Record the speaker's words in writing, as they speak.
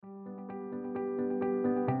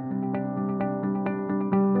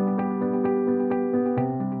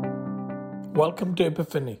Welcome to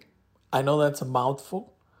Epiphany. I know that's a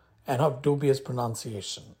mouthful and of dubious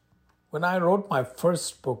pronunciation. When I wrote my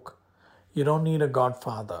first book, You Don't Need a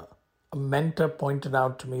Godfather, a mentor pointed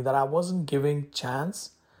out to me that I wasn't giving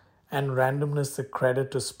chance and randomness the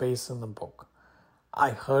credit to space in the book.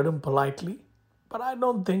 I heard him politely, but I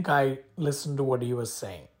don't think I listened to what he was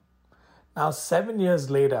saying. Now, 7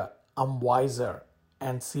 years later, I'm wiser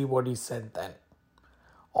and see what he said then.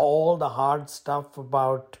 All the hard stuff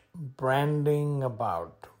about branding,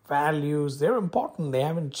 about values, they're important, they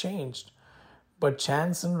haven't changed. But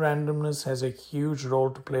chance and randomness has a huge role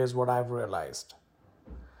to play, is what I've realized.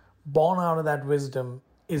 Born out of that wisdom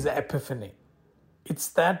is epiphany. It's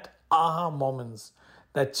that aha moments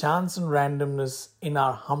that chance and randomness in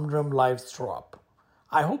our humdrum lives throw up.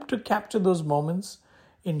 I hope to capture those moments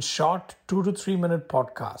in short 2 to 3 minute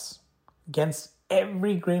podcasts. Against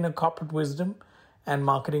every grain of corporate wisdom and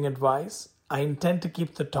marketing advice, I intend to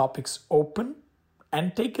keep the topics open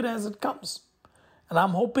and take it as it comes. And I'm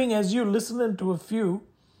hoping as you listen into a few,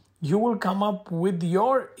 you will come up with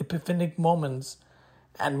your epiphanic moments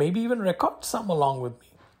and maybe even record some along with me.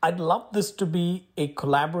 I'd love this to be a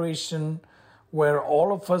collaboration where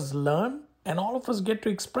all of us learn and all of us get to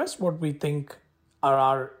express what we think are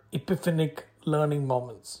our epiphanic learning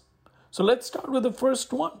moments. So let's start with the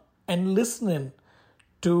first one and listen in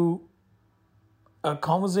to a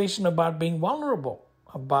conversation about being vulnerable,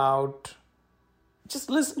 about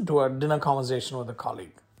just listen to a dinner conversation with a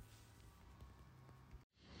colleague.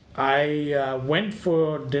 I went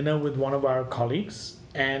for dinner with one of our colleagues,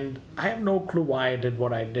 and I have no clue why I did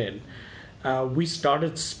what I did. We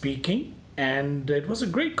started speaking, and it was a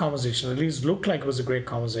great conversation. At least looked like it was a great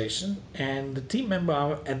conversation. And the team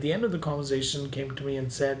member at the end of the conversation came to me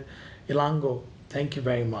and said, "Ilango, thank you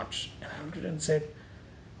very much." And I looked at her and said,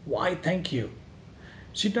 "Why thank you?"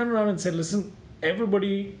 She turned around and said, "Listen,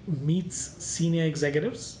 everybody meets senior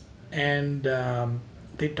executives and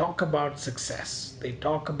they talk about success. They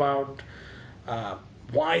talk about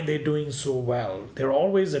why they're doing so well. They're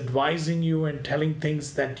always advising you and telling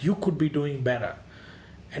things that you could be doing better."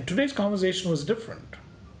 And today's conversation was different.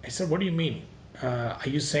 I said, "What do you mean? Are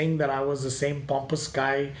you saying that I was the same pompous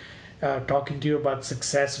guy talking to you about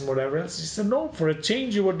success and whatever else?" She said, "No, for a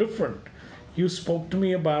change you were different. You spoke to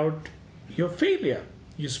me about your failure.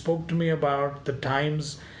 You spoke to me about the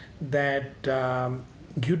times that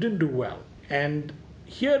you didn't do well. And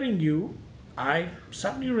hearing you, I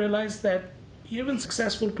suddenly realized that even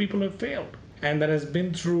successful people have failed and that has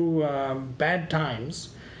been through bad times.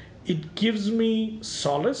 It gives me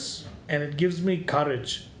solace and it gives me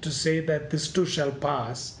courage to say that this too shall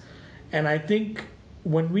pass." And I think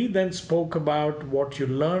when we then spoke about what you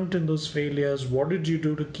learned in those failures, what did you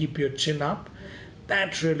do to keep your chin up,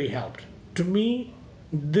 that really helped. To me,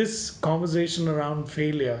 this conversation around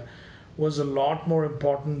failure was a lot more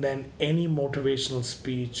important than any motivational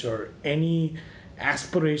speech or any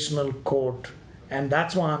aspirational quote. And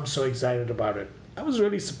that's why I'm so excited about it. I was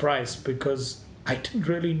really surprised because I didn't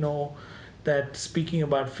really know that speaking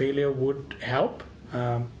about failure would help.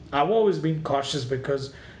 I've always been cautious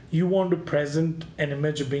because you want to present an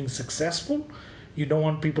image of being successful. You don't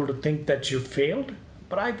want people to think that you failed.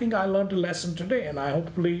 But I think I learned a lesson today, and I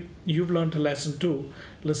hopefully you've learned a lesson too,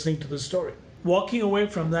 listening to the story. Walking away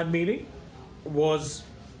from that meeting was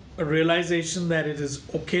a realization that it is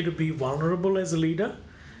okay to be vulnerable as a leader,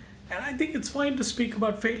 and I think it's fine to speak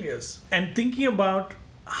about failures. And thinking about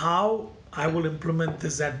how I will implement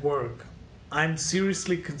this at work, I'm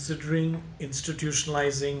seriously considering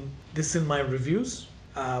institutionalizing this in my reviews.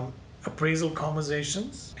 Appraisal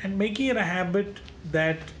conversations, and making it a habit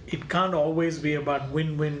that it can't always be about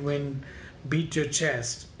win, win, win, beat your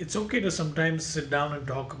chest. It's okay to sometimes sit down and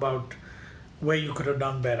talk about where you could have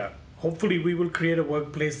done better. Hopefully, we will create a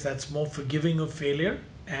workplace that's more forgiving of failure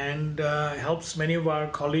and helps many of our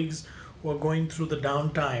colleagues who are going through the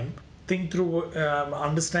downtime think through,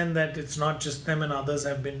 understand that it's not just them and others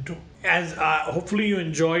have been too. As hopefully you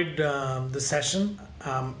enjoyed the session.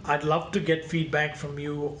 I'd love to get feedback from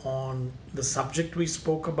you on the subject we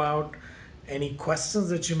spoke about, any questions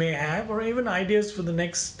that you may have, or even ideas for the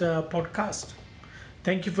next podcast.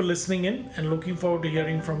 Thank you for listening in and looking forward to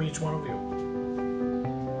hearing from each one of you.